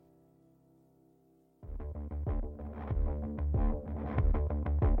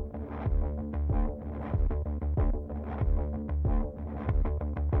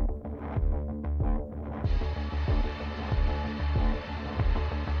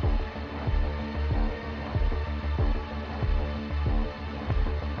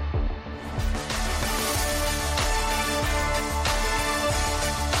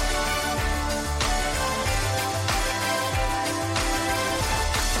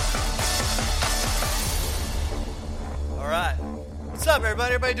up,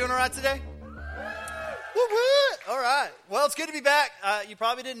 everybody? Everybody doing all right today? Woo-woo! All right. Well, it's good to be back. You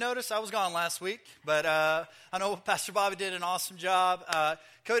probably didn't notice I was gone last week, but I know Pastor Bobby did an awesome job.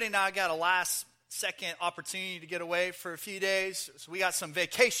 Cody and I got a last-second opportunity to get away for a few days, so we got some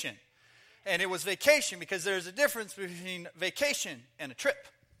vacation. And it was vacation because there's a difference between vacation and a trip.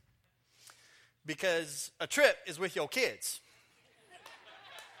 Because a trip is with your kids.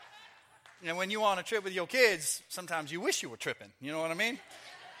 And when you're on a trip with your kids, sometimes you wish you were tripping. You know what I mean?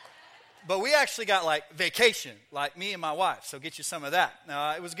 But we actually got like vacation, like me and my wife. So get you some of that.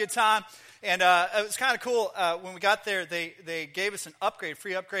 It was a good time. And it was kind of cool. When we got there, they gave us an upgrade,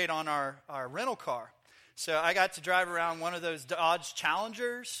 free upgrade on our rental car. So I got to drive around one of those Dodge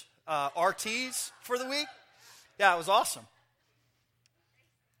Challengers, RTs for the week. Yeah, it was awesome.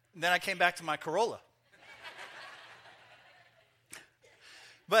 And then I came back to my Corolla.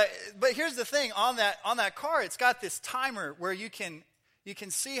 But here's the thing, on that car, it's got this timer where you can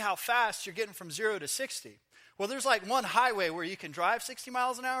see how fast you're getting from 0 to 60. Well, there's like one highway where you can drive 60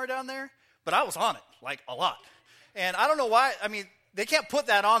 miles an hour down there, but I was on it, like a lot. And I don't know why, I mean, they can't put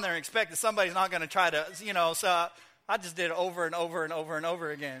that on there and expect that somebody's not going to try to, so I just did it over and over and over and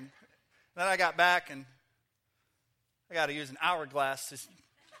over again. Then I got back and I got to use an hourglass to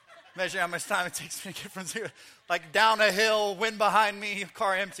measure how much time it takes me to get from 0, like down a hill, wind behind me,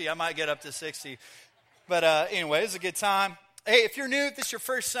 car empty, I might get up to 60. But anyway, it was a good time. Hey, if you're new, if this is your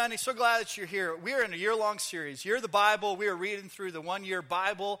first Sunday, so glad that you're here. We're in a year-long series. Year of the Bible. We are reading through the one-year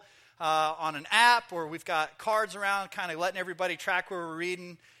Bible on an app, or we've got cards around kind of letting everybody track where we're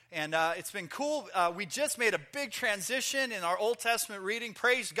reading. And it's been cool. We just made a big transition in our Old Testament reading.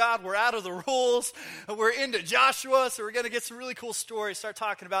 Praise God, we're out of the rules. We're into Joshua, so we're going to get some really cool stories. Start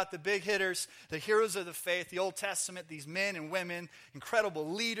talking about the big hitters, the heroes of the faith, the Old Testament, these men and women,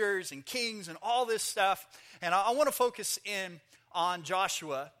 incredible leaders and kings and all this stuff. And I want to focus in on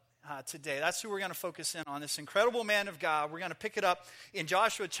Joshua today. That's who we're going to focus in on, this incredible man of God. We're going to pick it up in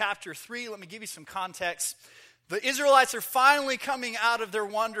Joshua chapter 3. Let me give you some context. The Israelites are finally coming out of their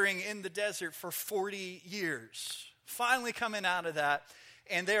wandering in the desert for 40 years. Finally coming out of that.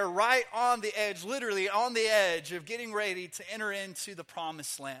 And they're right on the edge, literally on the edge of getting ready to enter into the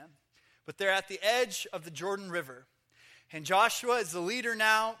promised land. But they're at the edge of the Jordan River. And Joshua is the leader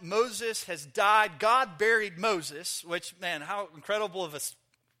now. Moses has died. God buried Moses, which, man, how incredible of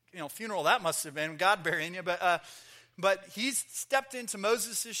a funeral that must have been, God burying you. But he's stepped into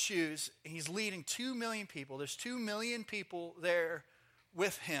Moses' shoes, and he's leading 2 million people. There's 2 million people there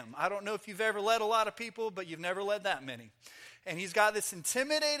with him. I don't know if you've ever led a lot of people, but you've never led that many. And he's got this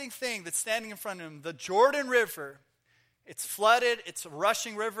intimidating thing that's standing in front of him, the Jordan River. It's flooded. It's a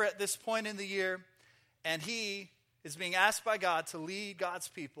rushing river at this point in the year. And he is being asked by God to lead God's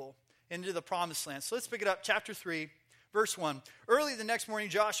people into the promised land. So let's pick it up, chapter 3, verse 1. Early the next morning,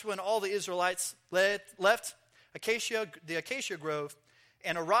 Joshua and all the Israelites left the acacia grove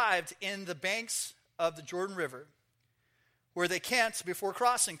and arrived in the banks of the Jordan River, where they camped before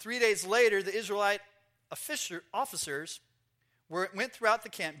crossing. 3 days later, the Israelite officers went throughout the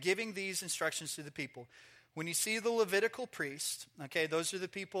camp, giving these instructions to the people. When you see the Levitical priest, okay, those are the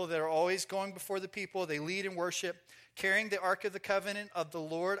people that are always going before the people. They lead and worship, carrying the Ark of the Covenant of the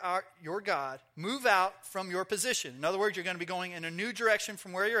Lord your God. Move out from your position. In other words, you're going to be going in a new direction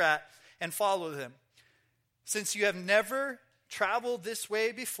from where you're at and follow them. Since you have never traveled this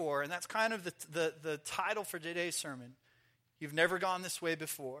way before, and that's kind of the title for today's sermon, you've never gone this way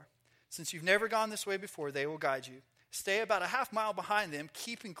before. Since you've never gone this way before, they will guide you. Stay about a half mile behind them,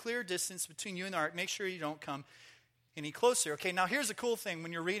 keeping clear distance between you and the ark. Make sure you don't come any closer. Okay, now here's the cool thing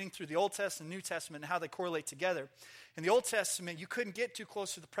when you're reading through the Old Testament and New Testament and how they correlate together. In the Old Testament, you couldn't get too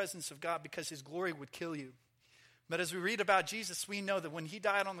close to the presence of God because his glory would kill you. But as we read about Jesus, we know that when he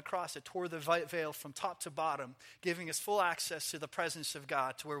died on the cross, it tore the veil from top to bottom, giving us full access to the presence of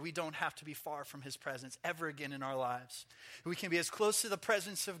God, to where we don't have to be far from his presence ever again in our lives. We can be as close to the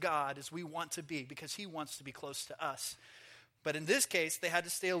presence of God as we want to be, because he wants to be close to us. But in this case, they had to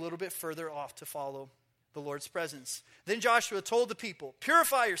stay a little bit further off to follow the Lord's presence. Then Joshua told the people,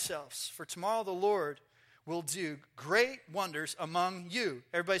 "Purify yourselves, for tomorrow the Lord will do great wonders among you."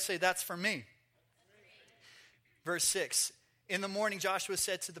 Everybody say, "That's for me." Verse 6, in the morning Joshua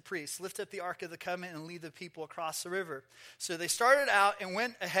said to the priests, "Lift up the Ark of the Covenant and lead the people across the river." So they started out and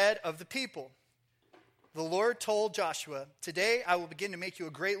went ahead of the people. The Lord told Joshua, "Today I will begin to make you a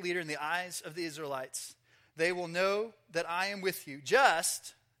great leader in the eyes of the Israelites. They will know that I am with you,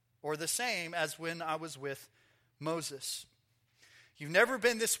 just or the same as when I was with Moses." You've never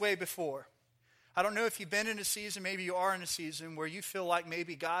been this way before. I don't know if you've been in a season, maybe you are in a season where you feel like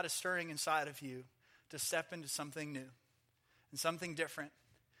maybe God is stirring inside of you to step into something new. and something different,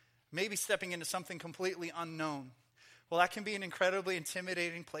 maybe stepping into something completely unknown. Well, that can be an incredibly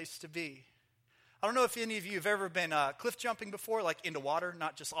intimidating place to be. I don't know if any of you have ever been cliff jumping before, like into water,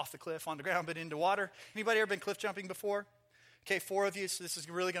 not just off the cliff on the ground, but into water. Anybody ever been cliff jumping before? Okay, 4 of you, so this is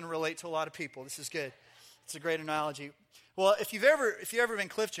really going to relate to a lot of people. This is good. It's a great analogy. Well, if you've ever been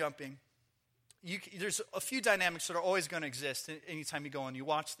cliff jumping, there's a few dynamics that are always going to exist anytime you go and you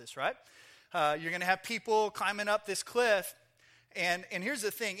watch this, right? You're going to have people climbing up this cliff, and here's the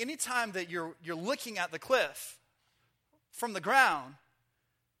thing. Anytime that you're looking at the cliff from the ground,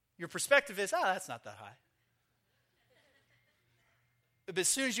 your perspective is, that's not that high. But as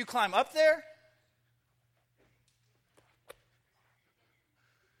soon as you climb up there,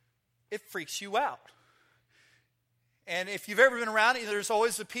 it freaks you out. And if you've ever been around it, there's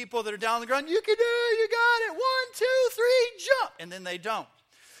always the people that are down on the ground. You can do it. You got it. 1, 2, 3, jump. And then they don't.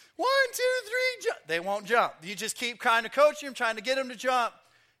 1, 2, 3, jump. They won't jump. You just keep trying to coach them, trying to get them to jump.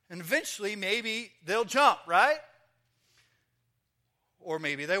 And eventually, maybe they'll jump, right? Or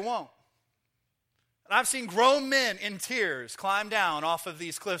maybe they won't. And I've seen grown men in tears climb down off of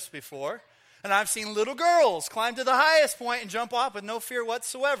these cliffs before. And I've seen little girls climb to the highest point and jump off with no fear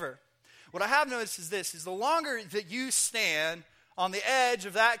whatsoever. What I have noticed is this, is the longer that you stand on the edge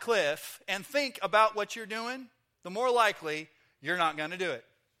of that cliff and think about what you're doing, the more likely you're not going to do it.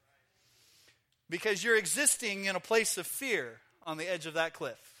 Because you're existing in a place of fear on the edge of that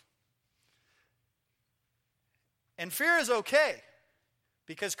cliff. And fear is okay,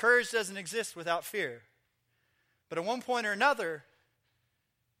 because courage doesn't exist without fear. But at one point or another,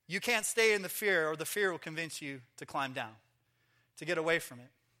 you can't stay in the fear, or the fear will convince you to climb down, to get away from it.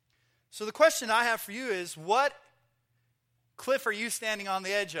 So the question I have for you is, what cliff are you standing on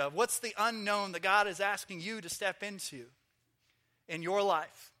the edge of? What's the unknown that God is asking you to step into in your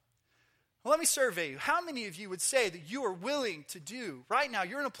life? Well, let me survey you. How many of you would say that you are willing to do, right now,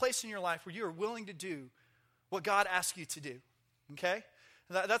 you're in a place in your life where you are willing to do what God asks you to do? Okay?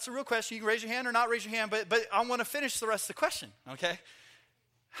 That's a real question. You can raise your hand or not raise your hand, but I want to finish the rest of the question, okay?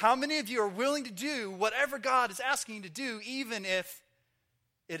 How many of you are willing to do whatever God is asking you to do, even if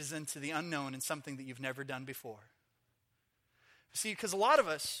it is into the unknown and something that you've never done before? See, because a lot of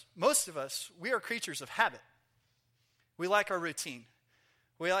us, most of us, we are creatures of habit. We like our routine.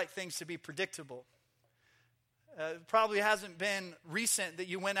 We like things to be predictable. Probably hasn't been recent that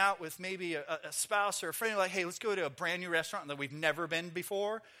you went out with maybe a spouse or a friend, like, hey, let's go to a brand new restaurant that we've never been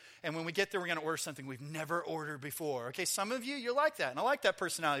before. And when we get there, we're going to order something we've never ordered before. Okay, some of you, you're like that. And I like that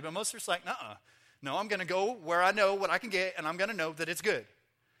personality. But most of us are like, nuh-uh. No, I'm going to go where I know what I can get, and I'm going to know that it's good.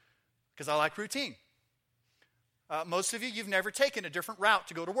 Because I like routine. Most of you, you've never taken a different route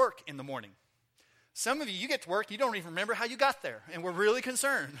to go to work in the morning. Some of you, you get to work, you don't even remember how you got there. And we're really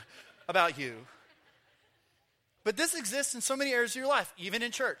concerned about you. But this exists in so many areas of your life, even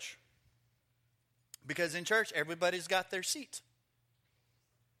in church. Because in church, everybody's got their seat.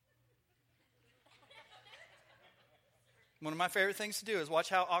 One of my favorite things to do is watch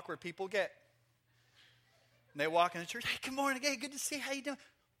how awkward people get. And they walk in the church, hey, good morning, hey, good to see you, how you doing?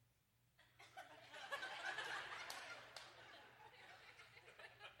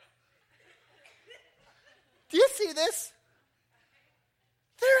 Do you see this?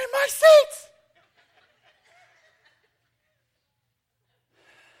 They're in my seats.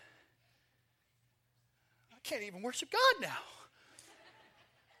 I can't even worship God now.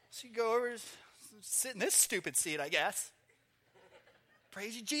 So you go over, sit in this stupid seat, I guess.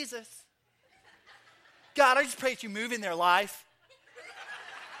 Praise you, Jesus. God, I just pray that you move in their life.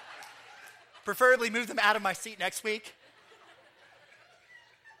 Preferably move them out of my seat next week.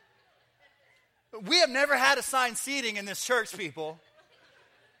 We have never had assigned seating in this church, people.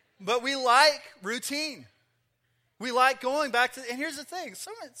 But we like routine. We like going back to, and here's the thing,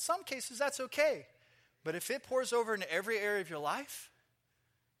 some cases that's okay. But if it pours over into every area of your life,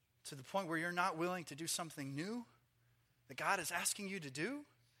 to the point where you're not willing to do something new that God is asking you to do,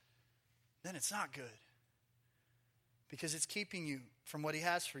 then it's not good. Because it's keeping you from what he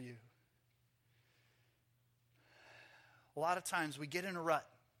has for you. A lot of times we get in a rut.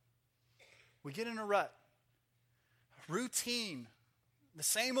 We get in a rut. Routine, the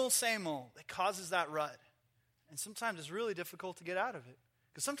same old, that causes that rut. And sometimes it's really difficult to get out of it.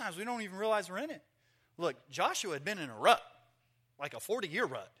 Because sometimes we don't even realize we're in it. Look, Joshua had been in a rut, like a 40-year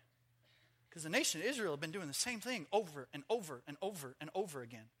rut. Because the nation of Israel had been doing the same thing over and over and over and over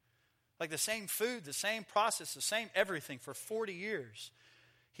again. Like the same food, the same process, the same everything for 40 years.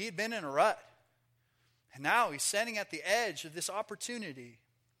 He had been in a rut. And now he's standing at the edge of this opportunity.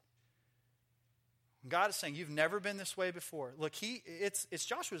 God is saying, you've never been this way before. Look, it's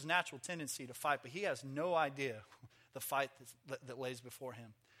Joshua's natural tendency to fight, but he has no idea the fight that lays before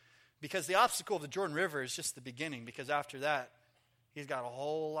him. Because the obstacle of the Jordan River is just the beginning, because after that, he's got a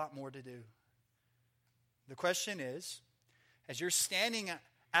whole lot more to do. The question is, as you're standing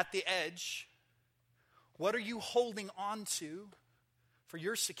at the edge, what are you holding on to for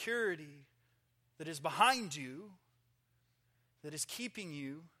your security that is behind you, that is keeping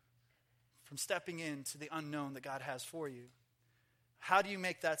you from stepping into the unknown that God has for you? How do you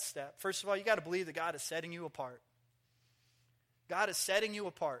make that step? First of all, you got to believe that God is setting you apart. God is setting you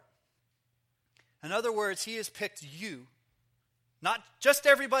apart. In other words, he has picked you, not just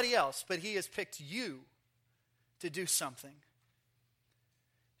everybody else, but he has picked you to do something.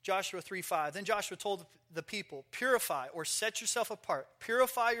 Joshua 3:5. Then Joshua told the people, purify or set yourself apart.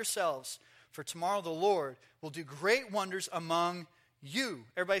 Purify yourselves, for tomorrow the Lord will do great wonders among you.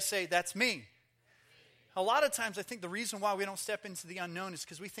 Everybody say, that's me. A lot of times I think the reason why we don't step into the unknown is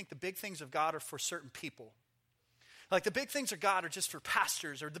because we think the big things of God are for certain people. Like the big things of God are just for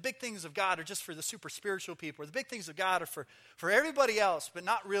pastors, or the big things of God are just for the super spiritual people, or the big things of God are for everybody else, but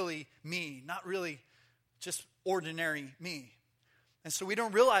not really me, not really just ordinary me. And so we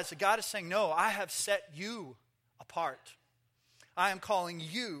don't realize that God is saying, no, I have set you apart. I am calling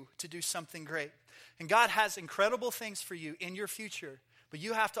you to do something great. And God has incredible things for you in your future. But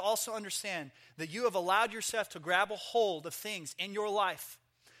you have to also understand that you have allowed yourself to grab a hold of things in your life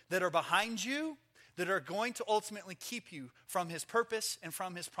that are behind you, that are going to ultimately keep you from his purpose and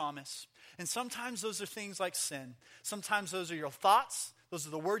from his promise. And sometimes those are things like sin. Sometimes those are your thoughts. Those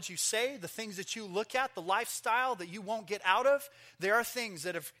are the words you say, the things that you look at, the lifestyle that you won't get out of. There are things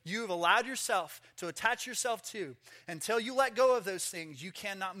that you have allowed yourself to attach yourself to. Until you let go of those things, you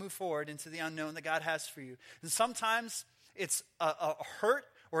cannot move forward into the unknown that God has for you. And sometimes it's a hurt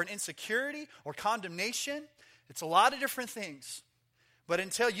or an insecurity or condemnation. It's a lot of different things. But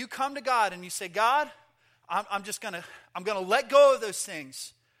until you come to God and you say, God, I'm going to let go of those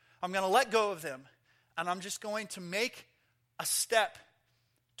things. I'm going to let go of them. And I'm just going to make a step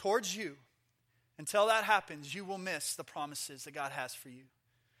towards you. Until that happens, you will miss the promises that God has for you.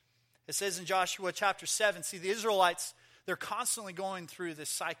 It says in Joshua chapter 7, see, the Israelites, they're constantly going through this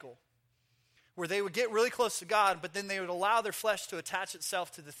cycle where they would get really close to God, but then they would allow their flesh to attach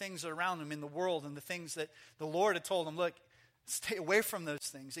itself to the things around them in the world and the things that the Lord had told them, look, stay away from those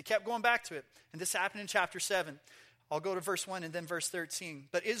things. They kept going back to it. And this happened in chapter 7. I'll go to verse 1 and then verse 13.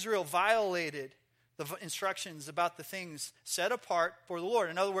 But Israel violated the instructions about the things set apart for the Lord.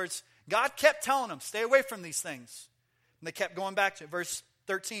 In other words, God kept telling them, stay away from these things. And they kept going back to it. Verse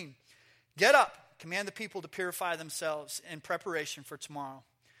 13. Get up, command the people to purify themselves in preparation for tomorrow.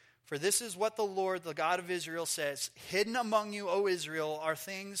 For this is what the Lord, the God of Israel, says. Hidden among you, O Israel, are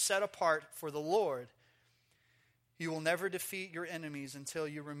things set apart for the Lord. You will never defeat your enemies until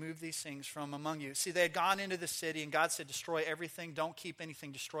you remove these things from among you. See, they had gone into the city and God said, destroy everything. Don't keep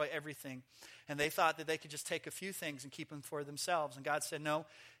anything. Destroy everything. And they thought that they could just take a few things and keep them for themselves. And God said, no,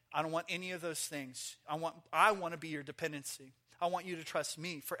 I don't want any of those things. I want to be your dependency. I want you to trust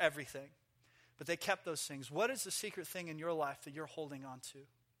me for everything. But they kept those things. What is the secret thing in your life that you're holding on to?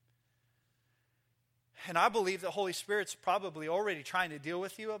 And I believe the Holy Spirit's probably already trying to deal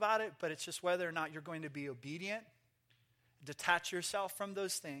with you about it, but it's just whether or not you're going to be obedient, detach yourself from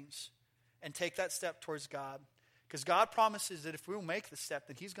those things, and take that step towards God. Because God promises that if we'll make the step,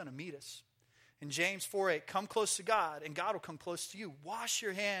 that he's going to meet us. In James 4:8, come close to God, and God will come close to you. Wash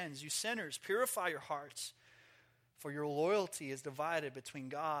your hands, you sinners. Purify your hearts. For your loyalty is divided between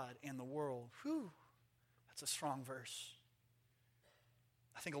God and the world. Whew, that's a strong verse.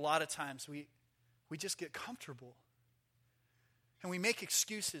 I think a lot of times we just get comfortable. And we make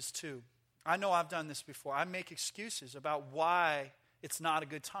excuses too. I know I've done this before. I make excuses about why it's not a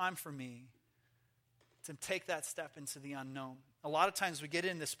good time for me to take that step into the unknown. A lot of times we get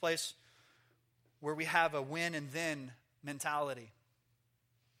in this place where we have a win and then mentality.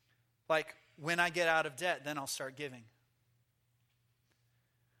 Like, when I get out of debt, then I'll start giving.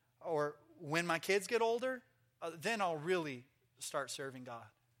 Or when my kids get older, then I'll really start serving God.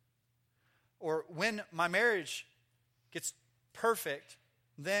 Or when my marriage gets perfect,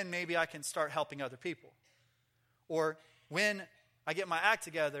 then maybe I can start helping other people. Or when I get my act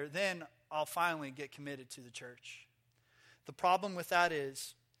together, then I'll finally get committed to the church. The problem with that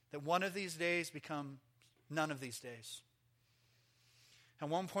is that one of these days become none of these days. At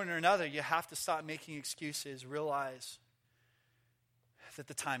one point or another, you have to stop making excuses, realize that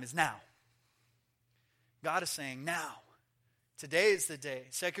the time is now. God is saying now. Today is the day.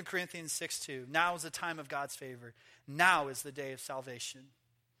 2 Corinthians 6:2. Now is the time of God's favor. Now is the day of salvation.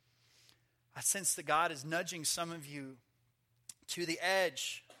 I sense that God is nudging some of you to the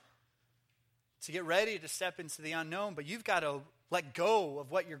edge to get ready to step into the unknown, but you've got to let go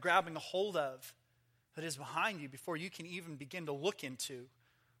of what you're grabbing a hold of that is behind you before you can even begin to look into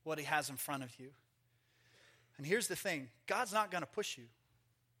what he has in front of you. And here's the thing, God's not going to push you.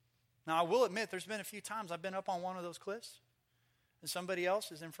 Now, I will admit, there's been a few times I've been up on one of those cliffs, and somebody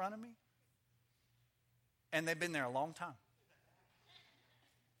else is in front of me, and they've been there a long time.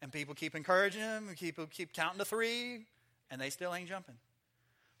 And people keep encouraging them, and people keep counting to 3, and they still ain't jumping.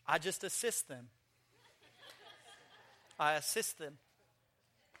 I just assist them. I assist them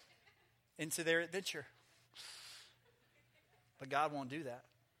into their adventure. But God won't do that.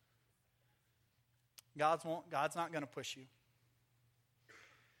 God's not going to push you.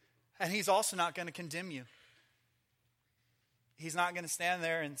 And he's also not going to condemn you. He's not going to stand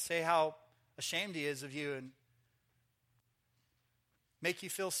there and say how ashamed he is of you and make you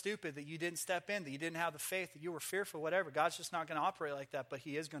feel stupid that you didn't step in, that you didn't have the faith, that you were fearful, whatever. God's just not going to operate like that, but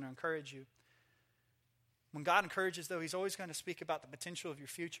he is going to encourage you. When God encourages, though, he's always going to speak about the potential of your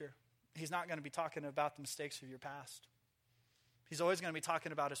future. He's not going to be talking about the mistakes of your past. He's always going to be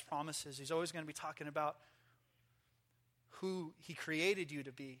talking about his promises. He's always going to be talking about who he created you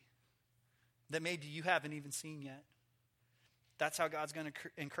to be that maybe you haven't even seen yet. That's how God's going to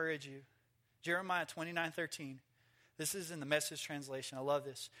encourage you. Jeremiah 29:13. This is in the Message translation. I love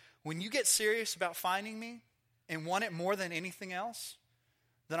this. When you get serious about finding me and want it more than anything else,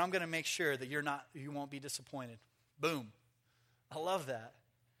 then I'm going to make sure that you won't be disappointed. Boom. I love that.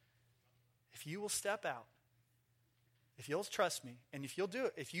 If you will step out, if you'll trust me, and if you'll do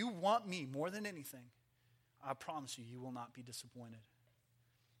it, if you want me more than anything, I promise you, you will not be disappointed.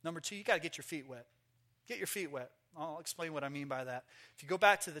 Number 2, you got to get your feet wet. Get your feet wet. I'll explain what I mean by that. If you go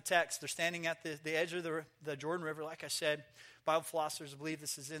back to the text, they're standing at the edge of the Jordan River. Like I said, Bible philosophers believe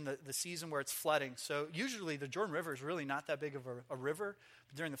this is in the season where it's flooding. So usually the Jordan River is really not that big of a river.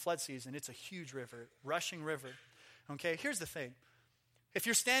 But during the flood season, it's a huge river, rushing river. Okay, here's the thing. If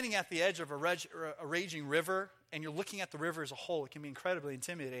you're standing at the edge of a raging river and you're looking at the river as a whole, it can be incredibly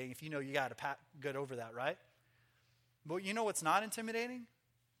intimidating if you know you got to get over that, right? But you know what's not intimidating?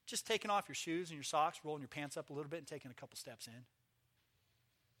 Just taking off your shoes and your socks, rolling your pants up a little bit and taking a couple steps in.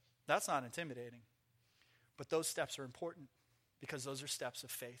 That's not intimidating. But those steps are important because those are steps of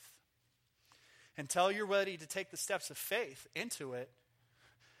faith. Until you're ready to take the steps of faith into it,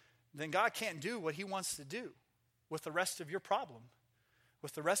 then God can't do what he wants to do with the rest of your problem,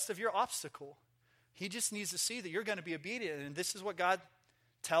 with the rest of your obstacle. He just needs to see that you're going to be obedient. And this is what God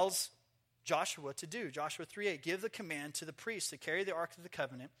tells Joshua to do. Joshua 3:8, give the command to the priests to carry the Ark of the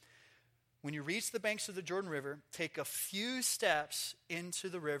Covenant. When you reach the banks of the Jordan River, take a few steps into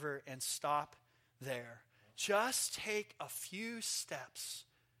the river and stop there. Just take a few steps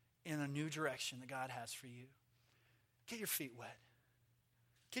in a new direction that God has for you. Get your feet wet.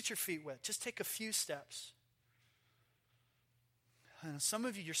 Get your feet wet. Just take a few steps. And some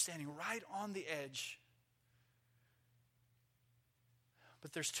of you, you're standing right on the edge.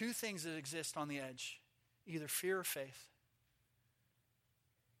 But there's 2 things that exist on the edge, either fear or faith.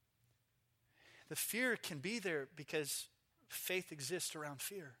 The fear can be there because faith exists around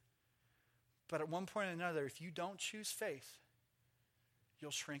fear. But at one point or another, if you don't choose faith,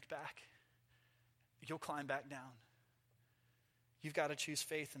 you'll shrink back. You'll climb back down. You've got to choose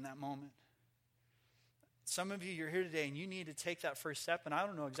faith in that moment. Some of you, you're here today and you need to take that first step, and I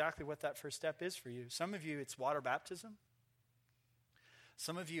don't know exactly what that first step is for you. Some of you, it's water baptism.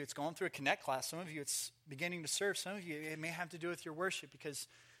 Some of you, it's going through a Connect class. Some of you, it's beginning to serve. Some of you, it may have to do with your worship because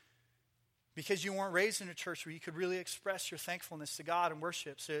you weren't raised in a church where you could really express your thankfulness to God and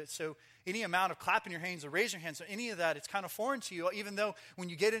worship. So any amount of clapping your hands or raising your hands or any of that, it's kind of foreign to you, even though when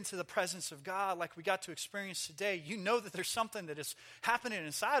you get into the presence of God, like we got to experience today, you know that there's something that is happening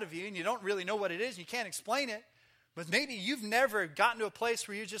inside of you and you don't really know what it is and you can't explain it. But maybe you've never gotten to a place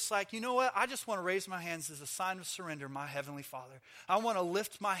where you're just like, you know what? I just want to raise my hands as a sign of surrender, my Heavenly Father. I want to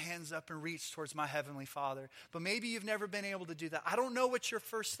lift my hands up and reach towards my Heavenly Father. But maybe you've never been able to do that. I don't know what your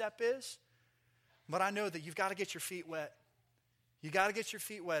first step is, but I know that you've got to get your feet wet. You got to get your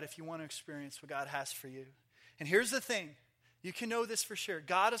feet wet if you want to experience what God has for you. And here's the thing. You can know this for sure.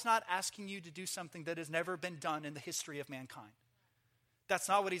 God is not asking you to do something that has never been done in the history of mankind. That's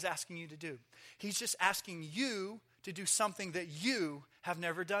not what he's asking you to do. He's just asking you to do something that you have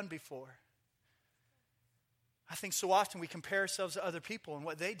never done before. I think so often we compare ourselves to other people and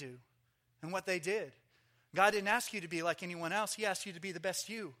what they do and what they did. God didn't ask you to be like anyone else. He asked you to be the best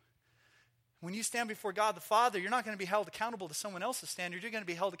you. When you stand before God the Father, you're not going to be held accountable to someone else's standard. You're going to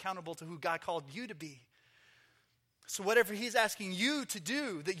be held accountable to who God called you to be. So whatever he's asking you to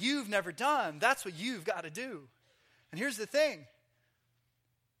do that you've never done, that's what you've got to do. And here's the thing.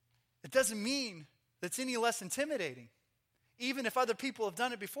 it doesn't mean that it's any less intimidating. Even if other people have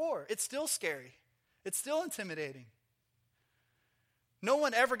done it before, it's still scary. It's still intimidating. No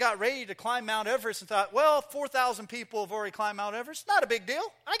one ever got ready to climb Mount Everest and thought, well, 4,000 people have already climbed Mount Everest. Not a big deal.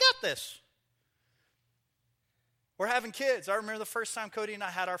 I got this. We're having kids. I remember the first time Cody and I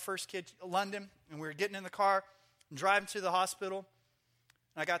had our first kid in London, and we were getting in the car and driving to the hospital.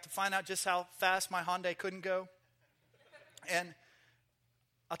 And I got to find out just how fast my Hyundai couldn't go. And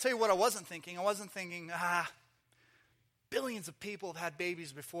I'll tell you what I wasn't thinking. I wasn't thinking, billions of people have had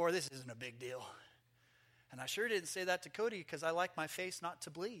babies before. This isn't a big deal. And I sure didn't say that to Cody because I like my face not to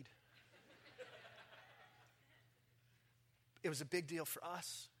bleed. It was a big deal for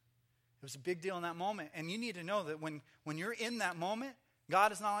us. It was a big deal in that moment. And you need to know that when you're in that moment,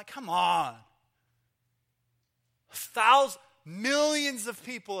 God is not like, come on. Millions of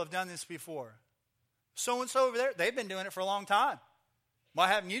people have done this before. So-and-so over there, they've been doing it for a long time. Why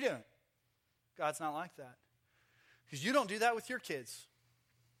haven't you done it? God's not like that. Because you don't do that with your kids.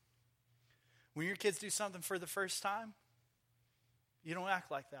 When your kids do something for the first time, you don't act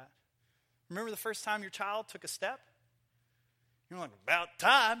like that. Remember the first time your child took a step? You're like, about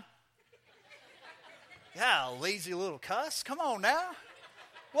time. Yeah, lazy little cuss. Come on now.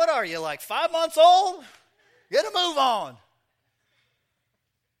 What are you, like 5 months old? Get a move on.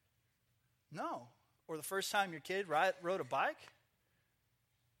 No. Or the first time your kid rode a bike?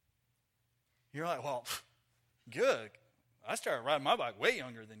 You're like, well, good. I started riding my bike way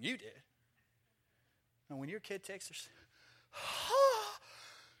younger than you did. And when your kid takes their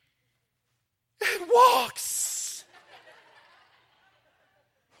it walks.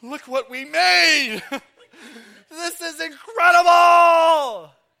 Look what we made. This is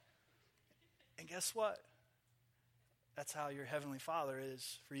incredible. And guess what? That's how your Heavenly Father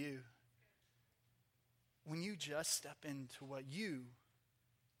is for you. When you just step into what you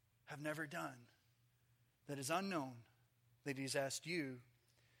have never done, that is unknown, that He's asked you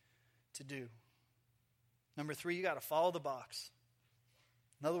to do. Number 3, you got to follow the box.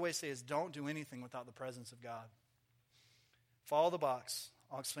 Another way to say is don't do anything without the presence of God. Follow the box.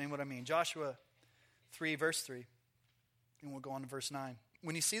 I'll explain what I mean. Joshua 3, verse 3, and we'll go on to verse 9.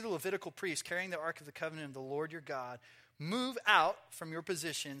 When you see the Levitical priests carrying the Ark of the Covenant of the Lord your God, move out from your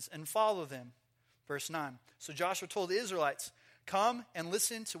positions and follow them. Verse 9. So Joshua told the Israelites, come and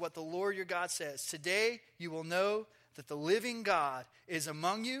listen to what the Lord your God says. Today you will know that the living God is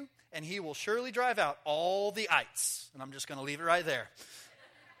among you, and He will surely drive out all the ites. And I'm just going to leave it right there.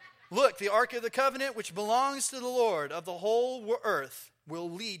 Look, the Ark of the Covenant, which belongs to the Lord of the whole earth, will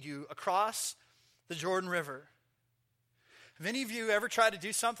lead you across the Jordan River. Have any of you ever tried to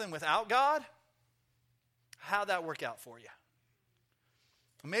do something without God? How'd that work out for you?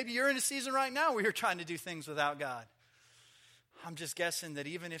 Maybe you're in a season right now where you're trying to do things without God. I'm just guessing that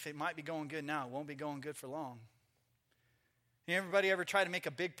even if it might be going good now, it won't be going good for long. Everybody ever try to make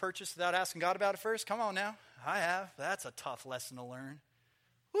a big purchase without asking God about it first? Come on now. I have. That's a tough lesson to learn.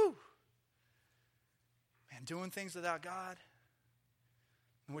 Woo. Man, doing things without God.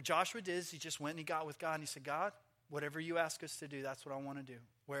 And what Joshua did is he just went and he got with God and he said, God, whatever you ask us to do, that's what I want to do.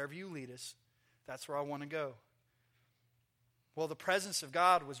 Wherever you lead us, that's where I want to go. Well, the presence of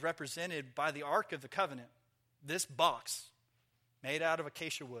God was represented by the Ark of the Covenant, this box made out of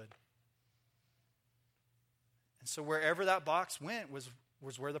acacia wood. And so wherever that box went was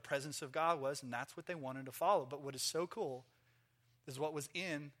where the presence of God was, and that's what they wanted to follow. But what is so cool is what was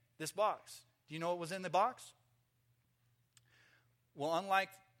in this box. Do you know what was in the box? Well, unlike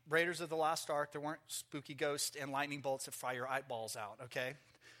Raiders of the Lost Ark, there weren't spooky ghosts and lightning bolts that fry your eyeballs out, okay?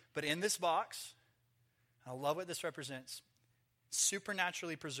 But in this box, I love what this represents,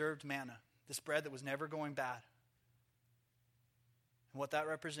 supernaturally preserved manna, this bread that was never going bad. And what that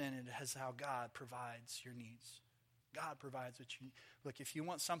represented is how God provides your needs. God provides what you need. Look, if you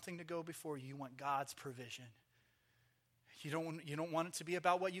want something to go before you, you want God's provision. You don't want it to be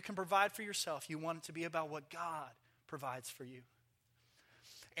about what you can provide for yourself. You want it to be about what God provides for you.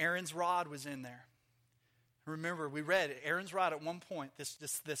 Aaron's rod was in there. Remember, we read it. Aaron's rod at one point, this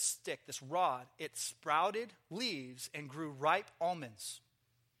stick, this rod, it sprouted leaves and grew ripe almonds.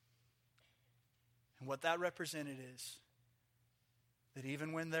 And what that represented is that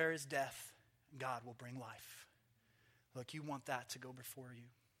even when there is death, God will bring life. Look, you want that to go before you.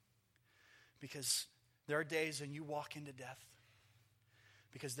 Because there are days when you walk into death.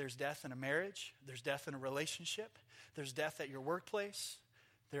 Because there's death in a marriage. There's death in a relationship. There's death at your workplace.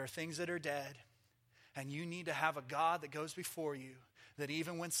 There are things that are dead. And you need to have a God that goes before you. That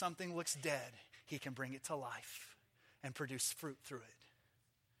even when something looks dead, He can bring it to life and produce fruit through it.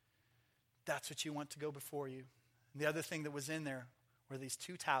 That's what you want to go before you. And the other thing that was in there were these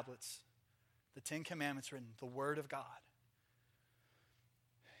 2 tablets, the 10 Commandments written, the Word of God.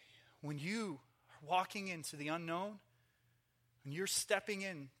 When you are walking into the unknown, when you're stepping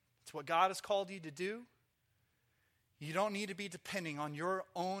in to what God has called you to do, you don't need to be depending on your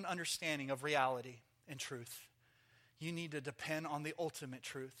own understanding of reality and truth. You need to depend on the ultimate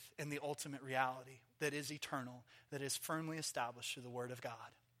truth and the ultimate reality that is eternal, that is firmly established through the Word of God.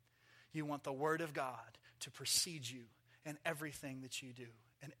 You want the Word of God to precede you in everything that you do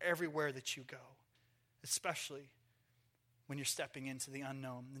and everywhere that you go, especially when you're stepping into the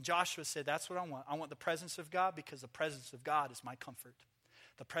unknown. And Joshua said, that's what I want. I want the presence of God because the presence of God is my comfort.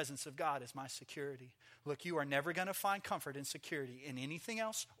 The presence of God is my security. Look, you are never going to find comfort and security in anything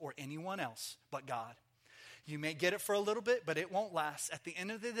else or anyone else but God. You may get it for a little bit, but it won't last. At the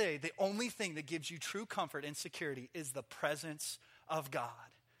end of the day, the only thing that gives you true comfort and security is the presence of God.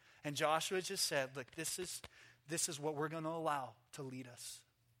 And Joshua just said, look, this is what we're going to allow to lead us.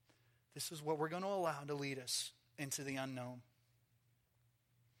 This is what we're going to allow to lead us into the unknown.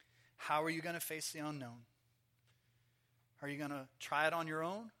 How are you going to face the unknown? Are you going to try it on your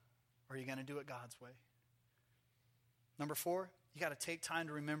own, or are you going to do it God's way? Number 4, you got to take time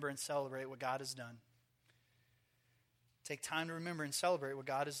to remember and celebrate what God has done. Take time to remember and celebrate what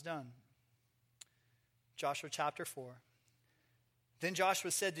God has done. Joshua chapter 4. Then Joshua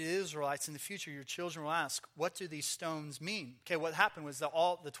said to the Israelites, in the future your children will ask, what do these stones mean? Okay, what happened was that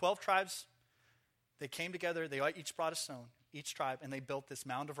all the 12 tribes, they came together, they each brought a stone, each tribe, and they built this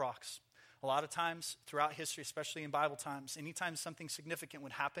mound of rocks. A lot of times throughout history, especially in Bible times, anytime something significant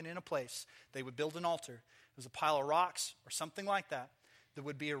would happen in a place, they would build an altar. It was a pile of rocks or something like that that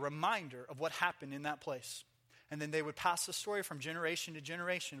would be a reminder of what happened in that place. And then they would pass the story from generation to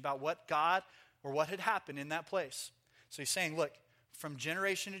generation about what God or what had happened in that place. So he's saying, look, from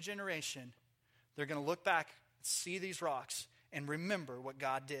generation to generation, they're going to look back, see these rocks, and remember what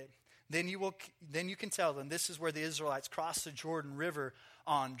God did. Then you can tell them this is where the Israelites crossed the Jordan River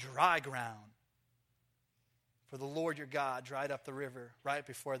on dry ground. For the Lord your God dried up the river right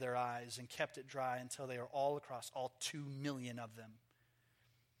before their eyes and kept it dry until they were all across, all 2 million of them.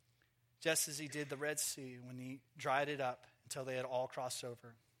 Just as he did the Red Sea when he dried it up until they had all crossed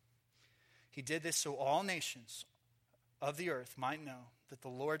over. He did this so all nations of the earth might know that the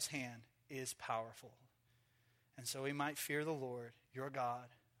Lord's hand is powerful. And so we might fear the Lord, your God,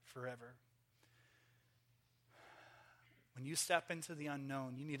 forever. When you step into the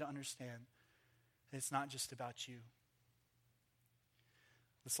unknown, you need to understand that it's not just about you.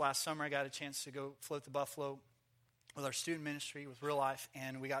 This last summer, I got a chance to go float the Buffalo with our student ministry, with Real Life,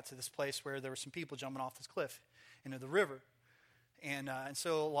 and we got to this place where there were some people jumping off this cliff into the river. And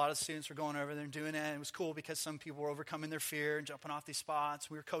so a lot of students were going over there and doing it, and it was cool because some people were overcoming their fear and jumping off these spots.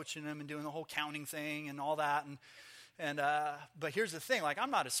 We were coaching them and doing the whole counting thing and all that. But here's the thing, like,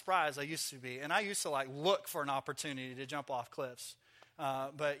 I'm not as spry as I used to be, and I used to like look for an opportunity to jump off cliffs.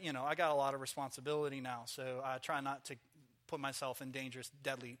 But I got a lot of responsibility now, so I try not to put myself in dangerous,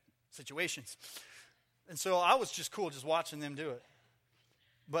 deadly situations. And so I was just cool just watching them do it.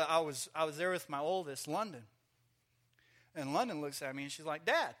 But I was there with my oldest, London. And London looks at me and she's like,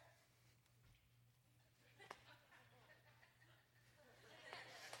 Dad.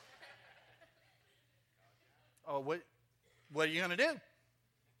 Oh, what are you going to do? Well,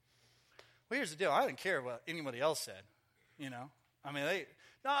 here's the deal. I didn't care what anybody else said, I mean,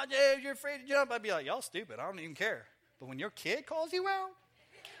 no, Dad, you're afraid to jump. I'd be like, y'all stupid. I don't even care. But when your kid calls you out,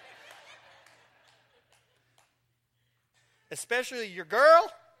 especially your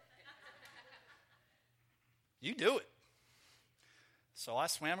girl, you do it. So I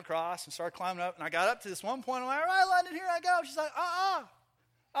swam across and started climbing up, and I got up to this one point. I'm like, all right, London, here I go. She's like,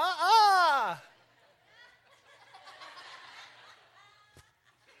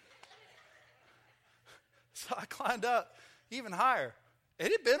 So I climbed up even higher.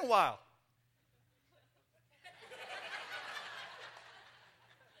 It had been a while.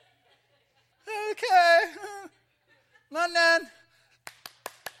 Okay, London.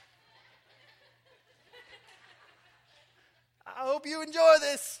 I hope you enjoy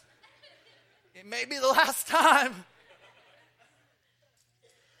this. It may be the last time.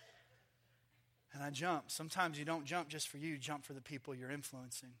 And I jump. Sometimes you don't jump just for you jump for the people you're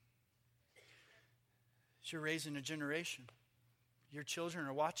influencing. You're raising a generation. Your children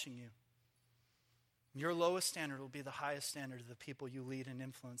are watching you. Your lowest standard will be the highest standard of the people you lead and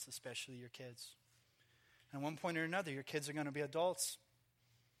influence, especially your kids. And at one point or another, your kids are going to be adults.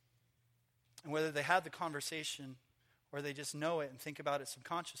 And whether they have the conversation or they just know it and think about it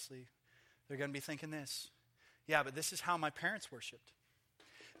subconsciously, they're going to be thinking this. Yeah, but this is how my parents worshiped.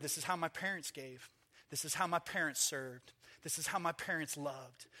 This is how my parents gave. This is how my parents served. This is how my parents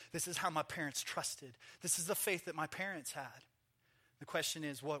loved. This is how my parents trusted. This is the faith that my parents had. The question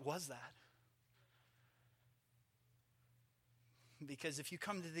is, what was that? Because if you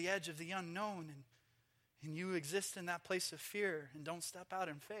come to the edge of the unknown and you exist in that place of fear and don't step out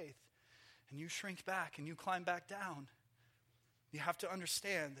in faith, and you shrink back and you climb back down, you have to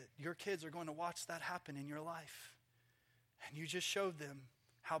understand that your kids are going to watch that happen in your life. And you just showed them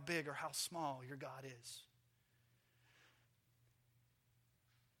how big or how small your God is.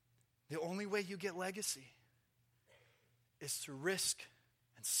 The only way you get legacy is through risk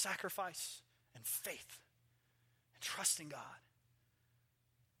and sacrifice and faith and trusting God.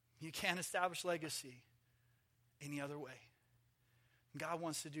 You can't establish legacy any other way. God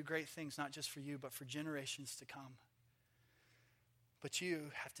wants to do great things, not just for you, but for generations to come. But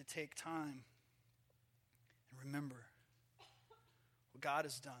you have to take time and remember what God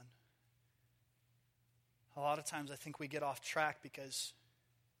has done. A lot of times I think we get off track because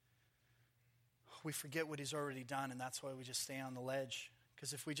we forget what he's already done, and that's why we just stay on the ledge.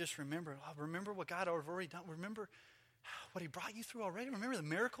 Because if we just remember what God has already done. Remember what he brought you through already. Remember the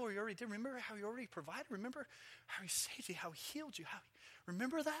miracle he already did. Remember how he already provided. Remember how he saved you, how he healed you.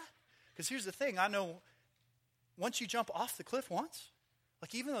 Remember that? Because here's the thing. I know once you jump off the cliff once,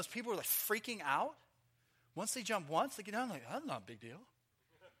 like even those people are like freaking out. Once they jump once, they get down like, that's not a big deal.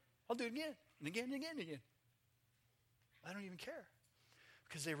 I'll do it again and again and again and again. I don't even care.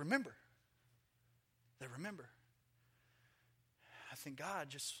 Because they remember. They remember. I think God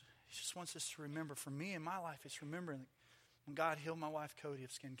just wants us to remember. For me in my life, it's remembering when God healed my wife Cody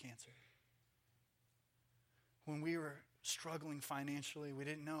of skin cancer. When we were struggling financially, we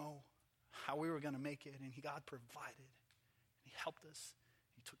didn't know how we were going to make it, and God provided. And he helped us.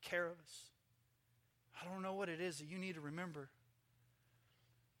 He took care of us. I don't know what it is that you need to remember.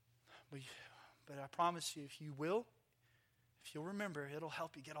 But I promise you, if you'll remember, it'll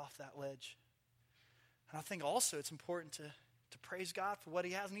help you get off that ledge. And I think also it's important to praise God for what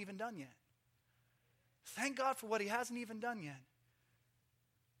he hasn't even done yet. Thank God for what he hasn't even done yet.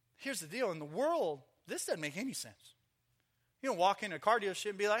 Here's the deal. In the world, this doesn't make any sense. You don't walk into a car dealership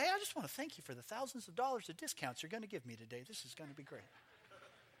and be like, hey, I just want to thank you for the thousands of dollars of discounts you're going to give me today. This is going to be great.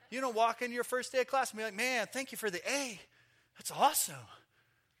 You don't walk into your first day of class and be like, man, thank you for the A. That's awesome.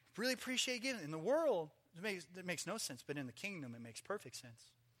 Really appreciate you giving. In the world, it makes no sense. But in the kingdom, it makes perfect sense.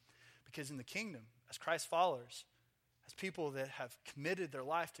 Because in the kingdom, as Christ followers, as people that have committed their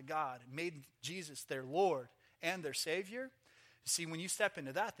life to God and made Jesus their Lord and their Savior, you see, when you step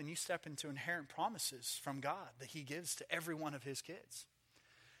into that, then you step into inherent promises from God that he gives to every one of his kids.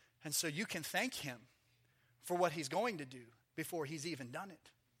 And so you can thank him for what he's going to do before he's even done it.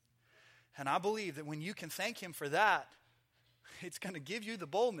 And I believe that when you can thank him for that, it's going to give you the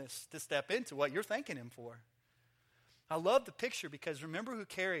boldness to step into what you're thanking him for. I love the picture because remember who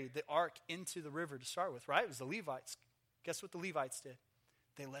carried the ark into the river to start with, right? It was the Levites. Guess what the Levites did?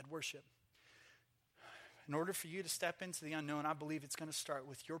 They led worship. In order for you to step into the unknown, I believe it's going to start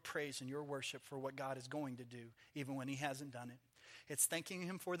with your praise and your worship for what God is going to do, even when he hasn't done it. It's thanking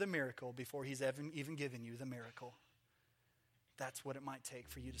him for the miracle before he's even given you the miracle. That's what it might take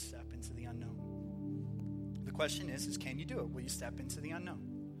for you to step into the unknown. The question is can you do it? Will you step into the unknown?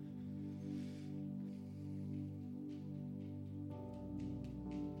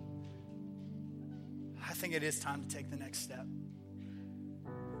 I think it is time to take the next step.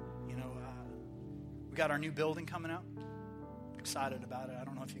 We got our new building coming out. Excited about it. I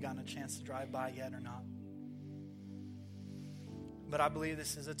don't know if you've gotten a chance to drive by yet or not. But I believe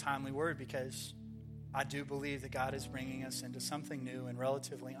this is a timely word because I do believe that God is bringing us into something new and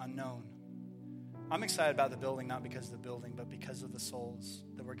relatively unknown. I'm excited about the building, not because of the building, but because of the souls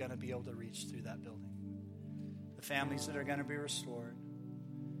that we're going to be able to reach through that building. The families that are going to be restored.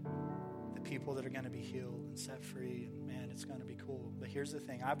 The people that are going to be healed and set free. And man, it's going to be cool. But here's the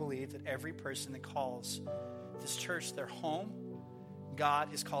thing. I believe that every person that calls this church their home, God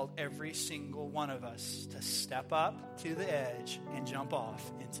has called every single one of us to step up to the edge and jump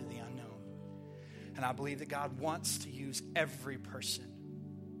off into the unknown. And I believe that God wants to use every person.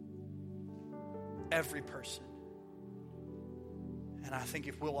 Every person. And I think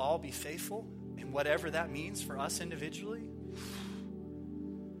if we'll all be faithful in whatever that means for us individually,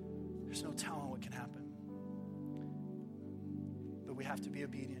 there's no telling what can happen. But we have to be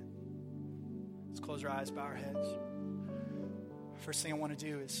obedient. Let's close our eyes, bow our heads. First thing I want to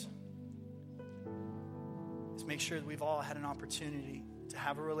do is make sure that we've all had an opportunity to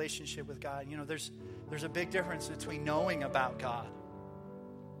have a relationship with God. There's a big difference between knowing about God.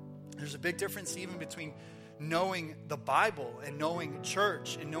 There's a big difference even between knowing the Bible and knowing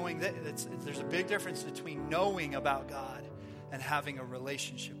church and knowing that there's a big difference between knowing about God and having a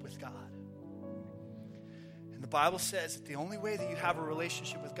relationship with God. And the Bible says that the only way that you have a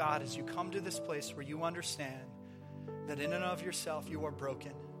relationship with God is you come to this place where you understand that in and of yourself you are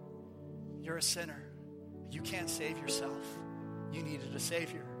broken. You're a sinner. You can't save yourself. You needed a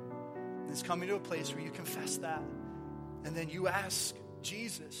Savior. And it's coming to a place where you confess that. And then you ask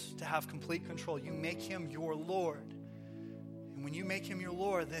Jesus to have complete control. You make him your Lord. And when you make him your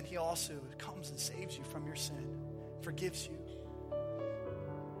Lord, then he also comes and saves you from your sin, forgives you.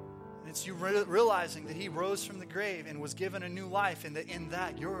 And it's you realizing that he rose from the grave and was given a new life, and that in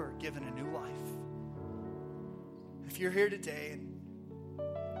that you're given a new life. If you're here today and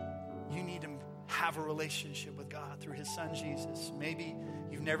you need to have a relationship with God through his son Jesus, maybe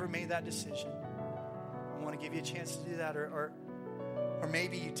you've never made that decision, I want to give you a chance to do that. Or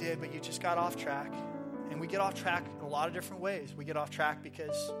maybe you did, but you just got off track. And we get off track in a lot of different ways. We get off track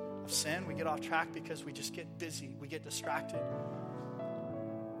because of sin. We get off track because we just get busy. We get distracted.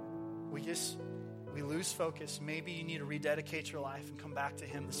 We lose focus. Maybe you need to rededicate your life and come back to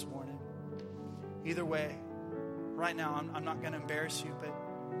him this morning. Either way, right now, I'm not going to embarrass you, but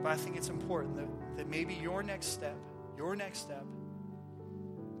I think it's important that maybe your next step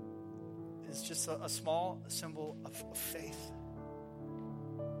is just a small symbol of faith.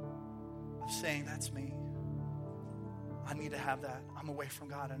 Of saying, that's me. I need to have that. I'm away from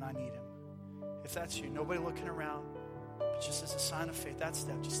God and I need him. If that's you, nobody looking around, but just as a sign of faith,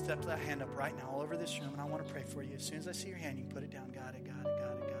 just step that hand up right now all over this room, and I want to pray for you. As soon as I see your hand, you can put it down. Got it.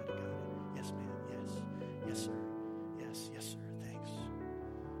 Yes, ma'am. Yes. Yes, sir. Yes, sir. Thanks.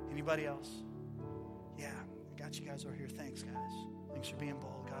 Anybody else? Yeah, I got you guys over here. Thanks, guys. Thanks for being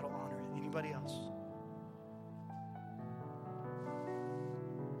bold. God will honor it. Anybody else?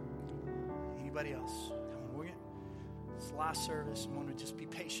 Anybody else? Come on, it's the last service. I want to just be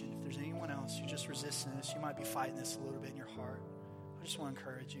patient. If there's anyone else, you're just resisting this, you might be fighting this a little bit in your heart. I just want to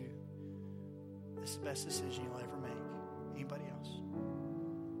encourage you. This is the best decision you'll ever make. Anybody else?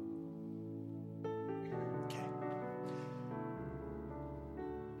 Okay.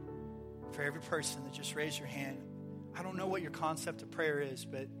 For every person that just raised your hand, I don't know what your concept of prayer is,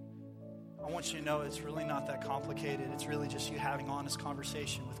 but I want you to know it's really not that complicated. It's really just you having honest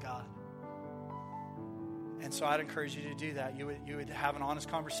conversation with God. And so I'd encourage you to do that. You would have an honest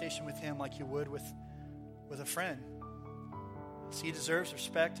conversation with him like you would with a friend. See, he deserves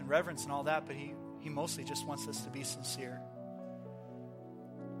respect and reverence and all that, but he mostly just wants us to be sincere.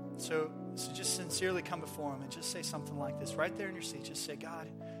 So just sincerely come before him and just say something like this right there in your seat. Just say, God,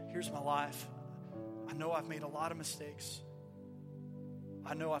 here's my life. I know I've made a lot of mistakes.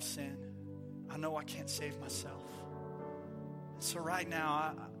 I know I've sinned. I know I can't save myself. And so right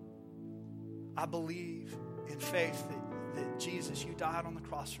now, I believe in faith that Jesus, you died on the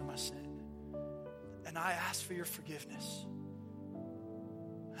cross for my sin. And I ask for your forgiveness.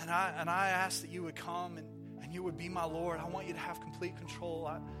 And I ask that you would come and you would be my Lord. I want you to have complete control.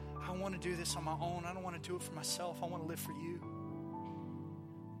 I want to do this on my own. I don't want to do it for myself. I want to live for you.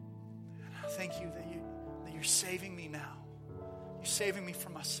 And I thank you that you're saving me now. You're saving me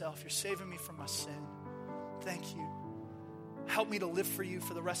from myself. You're saving me from my sin. Thank you. Help me to live for you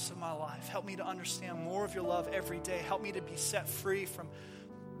for the rest of my life. Help me to understand more of your love every day. Help me to be set free from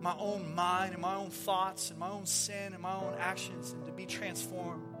my own mind and my own thoughts and my own sin and my own actions, and to be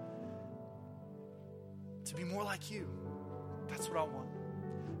transformed to be more like you. That's what I want.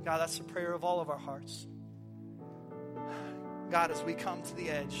 God, that's the prayer of all of our hearts. God, as we come to the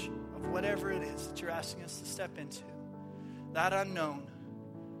edge of whatever it is that you're asking us to step into, that unknown,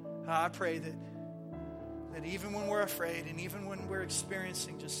 I pray that even when we're afraid and even when we're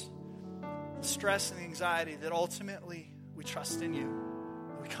experiencing just the stress and the anxiety, that ultimately we trust in you.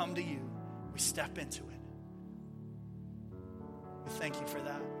 We come to you. We step into it. We thank you for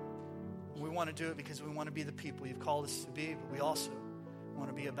that. We want to do it because we want to be the people you've called us to be, but we also want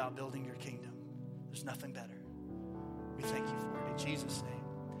to be about building your kingdom. There's nothing better. We thank you for it. In Jesus' name,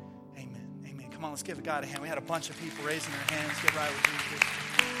 amen. Amen. Come on, let's give God a hand. We had a bunch of people raising their hands. Get right with Jesus.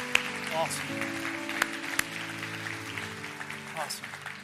 Awesome. Awesome.